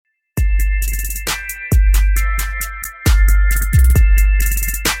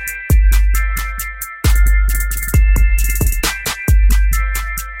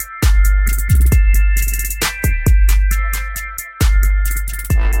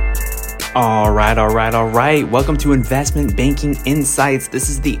All right. Welcome to Investment Banking Insights. This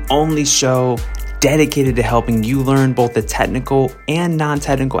is the only show dedicated to helping you learn both the technical and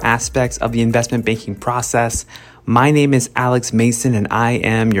non-technical aspects of the investment banking process. My name is Alex Mason and I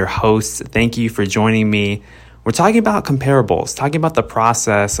am your host. Thank you for joining me. We're talking about comparables, talking about the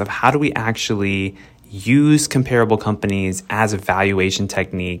process of how do we actually use comparable companies as a valuation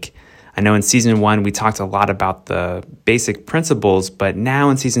technique. I know in season 1, we talked a lot about the basic principles, but now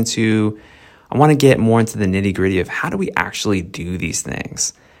in season 2, I want to get more into the nitty gritty of how do we actually do these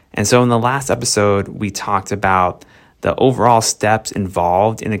things. And so in the last episode, we talked about the overall steps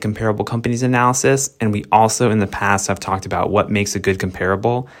involved in a comparable companies analysis. And we also in the past have talked about what makes a good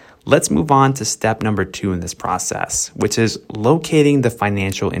comparable. Let's move on to step number 2 in this process, which is locating the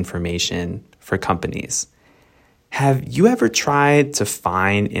financial information for companies. Have you ever tried to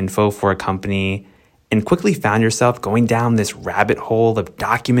find info for a company and quickly found yourself going down this rabbit hole of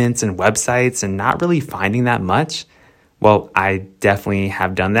documents and websites and not really finding that much? Well, I definitely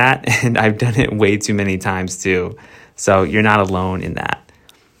have done that, and I've done it way too many times too. So you're not alone in that.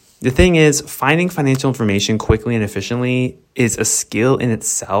 The thing is, finding financial information quickly and efficiently is a skill in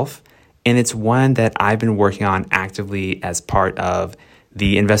itself, and it's one that I've been working on actively as part of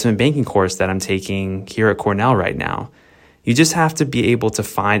the investment banking course that I'm taking here at Cornell right now. You just have to be able to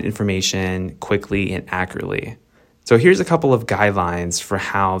find information quickly and accurately. So here's a couple of guidelines for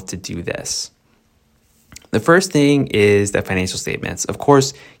how to do this. The first thing is the financial statements. Of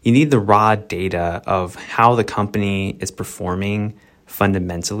course, you need the raw data of how the company is performing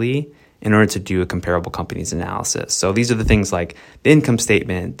fundamentally in order to do a comparable companies analysis. So these are the things like the income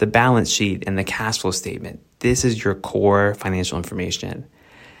statement, the balance sheet, and the cash flow statement. This is your core financial information.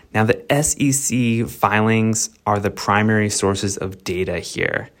 Now, the SEC filings are the primary sources of data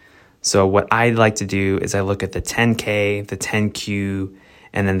here. So what I like to do is I look at the 10K, the 10Q,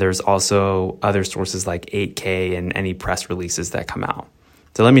 and then there's also other sources like 8K and any press releases that come out.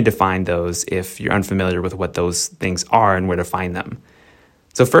 So let me define those if you're unfamiliar with what those things are and where to find them.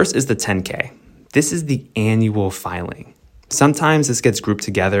 So first is the 10K. This is the annual filing. Sometimes this gets grouped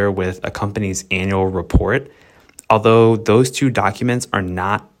together with a company's annual report. Although those two documents are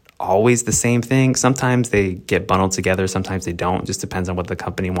not always the same thing, sometimes they get bundled together, sometimes they don't. It just depends on what the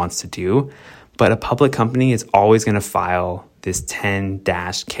company wants to do. But a public company is always going to file this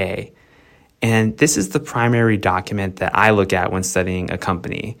 10-K. And this is the primary document that I look at when studying a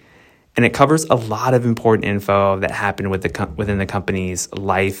company. And it covers a lot of important info that happened within the company's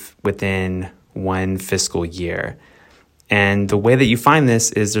life within one fiscal year. And the way that you find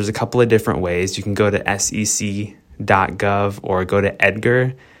this is there's a couple of different ways. You can go to sec.gov or go to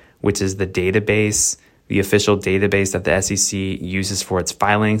Edgar, which is the database, the official database that the SEC uses for its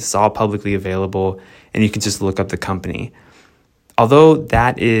filings. It's all publicly available, and you can just look up the company. Although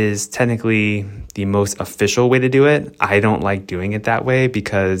that is technically the most official way to do it, I don't like doing it that way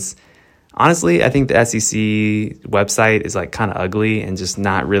because honestly, I think the SEC website is like kind of ugly and just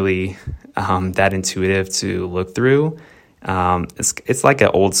not really that intuitive to look through. It's like an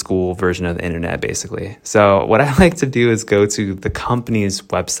old school version of the internet, basically. So what I like to do is go to the company's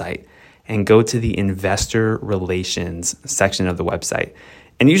website and go to the investor relations section of the website.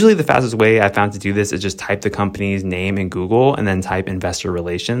 And usually the fastest way I found to do this is just type the company's name in Google and then type investor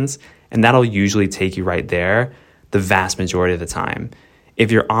relations. And that'll usually take you right there the vast majority of the time.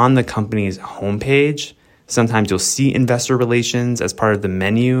 If you're on the company's homepage, sometimes you'll see investor relations as part of the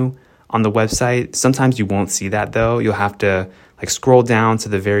menu on the website. Sometimes you won't see that though. You'll have to scroll down to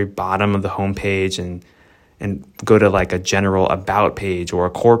the very bottom of the homepage and go to a general about page or a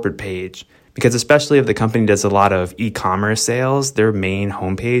corporate page. Because especially if the company does a lot of e-commerce sales, their main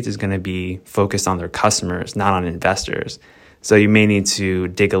homepage is going to be focused on their customers, not on investors. So you may need to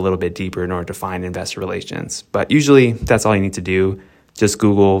dig a little bit deeper in order to find investor relations. But usually that's all you need to do. Just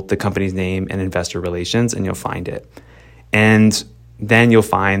Google the company's name and investor relations and you'll find it. And then you'll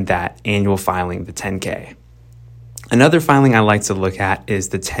find that annual filing, the 10K. Another filing I like to look at is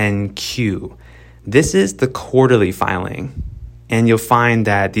the 10Q. This is the quarterly filing. And you'll find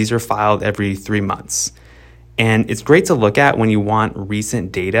that these are filed every 3 months. And it's great to look at when you want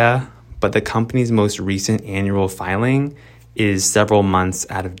recent data, but the company's most recent annual filing is several months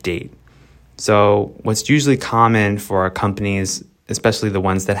out of date. So what's usually common for companies, especially the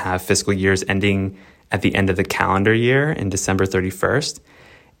ones that have fiscal years ending at the end of the calendar year in December 31st,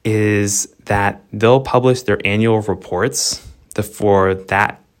 is that they'll publish their annual reports for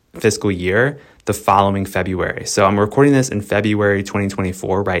that fiscal year the following February. So I'm recording this in February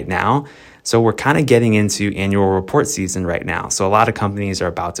 2024 right now. So we're kind of getting into annual report season right now. So a lot of companies are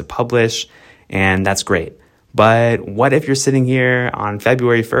about to publish, and that's great. But what if you're sitting here on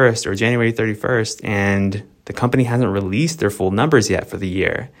February 1st or January 31st and the company hasn't released their full numbers yet for the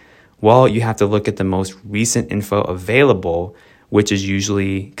year? Well, you have to look at the most recent info available, which is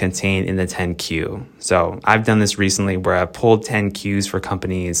usually contained in the 10Q. So I've done this recently where I've pulled 10Qs for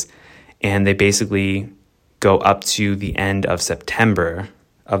companies, and they basically go up to the end of September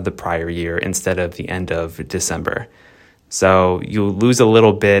of the prior year instead of the end of December. So you'll lose a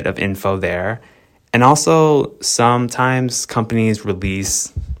little bit of info there. And also sometimes companies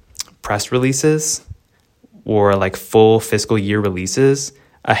release press releases or like full fiscal year releases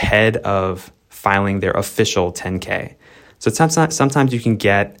ahead of filing their official 10K. So sometimes you can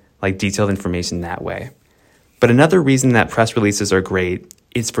get like detailed information that way. But another reason that press releases are great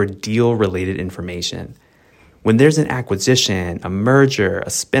is for deal-related information. When there's an acquisition, a merger, a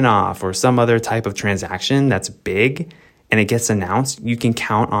spinoff, or some other type of transaction that's big and it gets announced, you can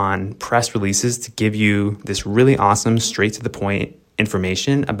count on press releases to give you this really awesome, straight to the point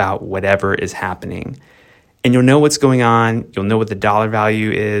information about whatever is happening. And you'll know what's going on, you'll know what the dollar value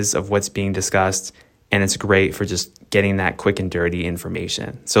is of what's being discussed, and it's great for just getting that quick and dirty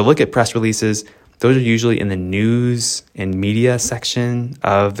information. So look at press releases. Those are usually in the news and media section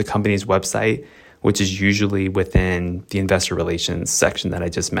of the company's website, which is usually within the investor relations section that I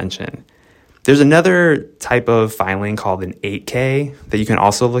just mentioned. There's another type of filing called an 8K that you can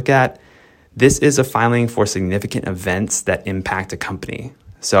also look at. This is a filing for significant events that impact a company.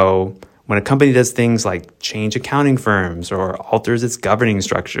 So when a company does things like change accounting firms or alters its governing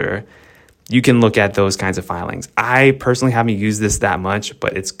structure, you can look at those kinds of filings. I personally haven't used this that much,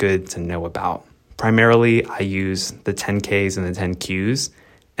 but it's good to know about. Primarily, I use the 10Ks and the 10Qs,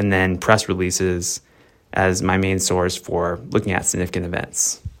 and then press releases as my main source for looking at significant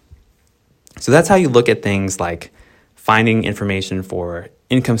events. So that's how you look at things like finding information for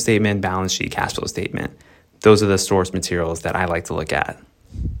income statement, balance sheet, cash flow statement. Those are the source materials that I like to look at.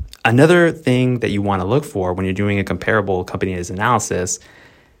 Another thing that you want to look for when you're doing a comparable company's analysis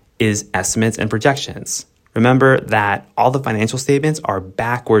is estimates and projections. Remember that all the financial statements are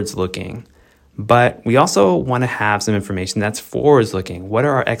backwards looking, but we also want to have some information that's forwards looking. What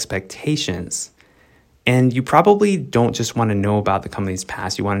are our expectations? And you probably don't just want to know about the company's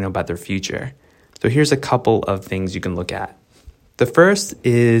past, you want to know about their future. So here's a couple of things you can look at. The first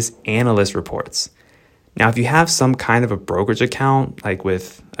is analyst reports. Now, if you have some kind of a brokerage account, like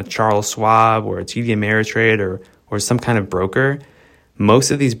with a Charles Schwab or a TD Ameritrade or some kind of broker,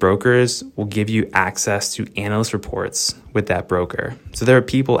 most of these brokers will give you access to analyst reports with that broker. So there are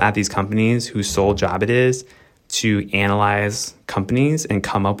people at these companies whose sole job it is to analyze companies and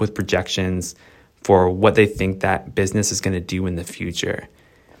come up with projections for what they think that business is going to do in the future.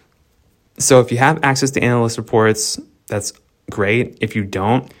 So if you have access to analyst reports, that's great. If you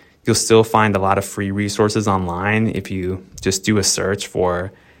don't, you'll still find a lot of free resources online. If you just do a search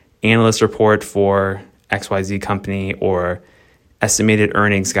for analyst report for XYZ company or estimated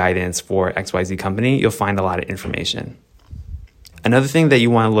earnings guidance for XYZ company, you'll find a lot of information. Another thing that you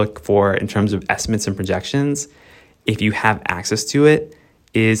want to look for in terms of estimates and projections, if you have access to it,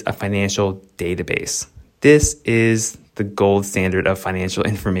 is a financial database. This is the gold standard of financial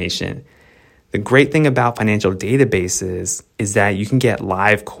information. The great thing about financial databases is that you can get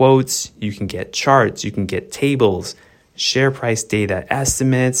live quotes, you can get charts, you can get tables, share price data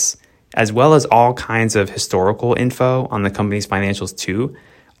estimates, as well as all kinds of historical info on the company's financials too,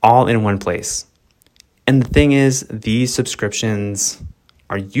 all in one place. And the thing is, these subscriptions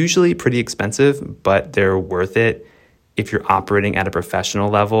are usually pretty expensive, but they're worth it if you're operating at a professional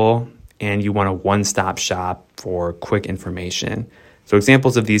level and you want a one-stop shop for quick information. So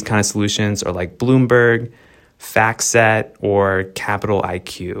examples of these kind of solutions are like Bloomberg, FactSet, or Capital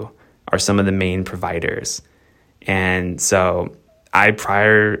IQ are some of the main providers. And so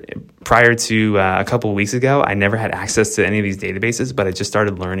prior to a couple of weeks ago, I never had access to any of these databases, but I just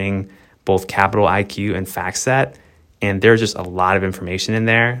started learning both Capital IQ and FactSet, and there's just a lot of information in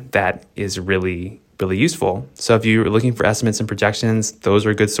there that is really useful. So if you're looking for estimates and projections, those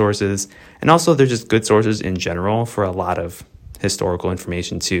are good sources. And also they're just good sources in general for a lot of historical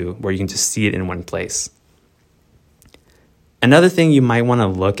information too, where you can just see it in one place. Another thing you might want to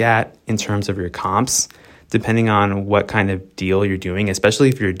look at in terms of your comps, depending on what kind of deal you're doing, especially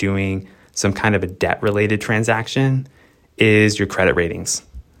if you're doing some kind of a debt-related transaction, is your credit ratings.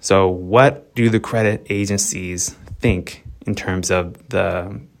 So what do the credit agencies think in terms of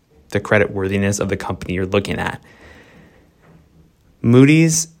the credit worthiness of the company you're looking at?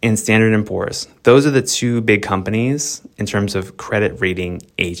 Moody's and Standard & Poor's, those are the two big companies in terms of credit rating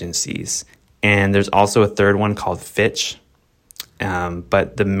agencies. And there's also a third one called Fitch,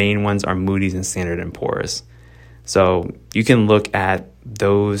 but the main ones are Moody's and Standard & Poor's. So you can look at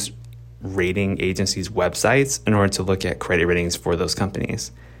those rating agencies' websites in order to look at credit ratings for those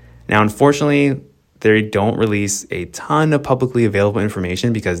companies. Now, unfortunately, they don't release a ton of publicly available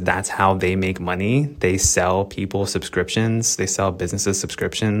information because that's how they make money. They sell people subscriptions. They sell businesses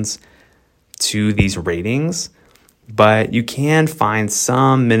subscriptions to these ratings. But you can find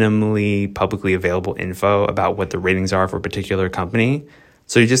some minimally publicly available info about what the ratings are for a particular company.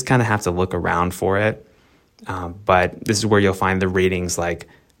 So you just kind of have to look around for it. But this is where you'll find the ratings like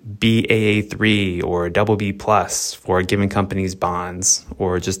Baa3 or BB plus for a given company's bonds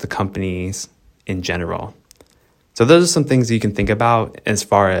or just the companies in general. So those are some things you can think about as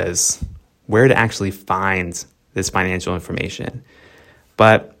far as where to actually find this financial information.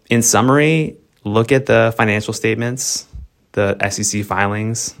 But in summary, look at the financial statements, the SEC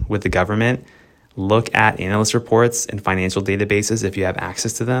filings with the government. Look at analyst reports and financial databases if you have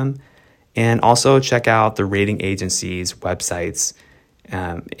access to them. And also check out the rating agencies' websites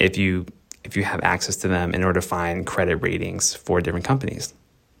if you have access to them in order to find credit ratings for different companies.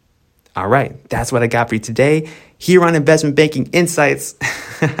 All right, that's what I got for you today here on Investment Banking Insights.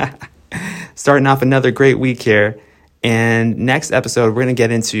 Starting off another great week here. And next episode, we're going to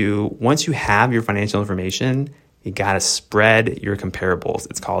get into, once you have your financial information, you got to spread your comparables.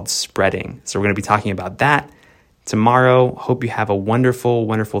 It's called spreading. So we're going to be talking about that tomorrow. Hope you have a wonderful,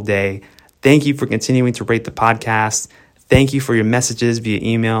 wonderful day. Thank you for continuing to rate the podcast. Thank you for your messages via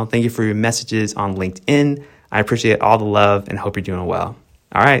email. Thank you for your messages on LinkedIn. I appreciate all the love and hope you're doing well.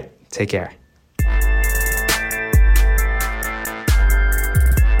 All right, take care.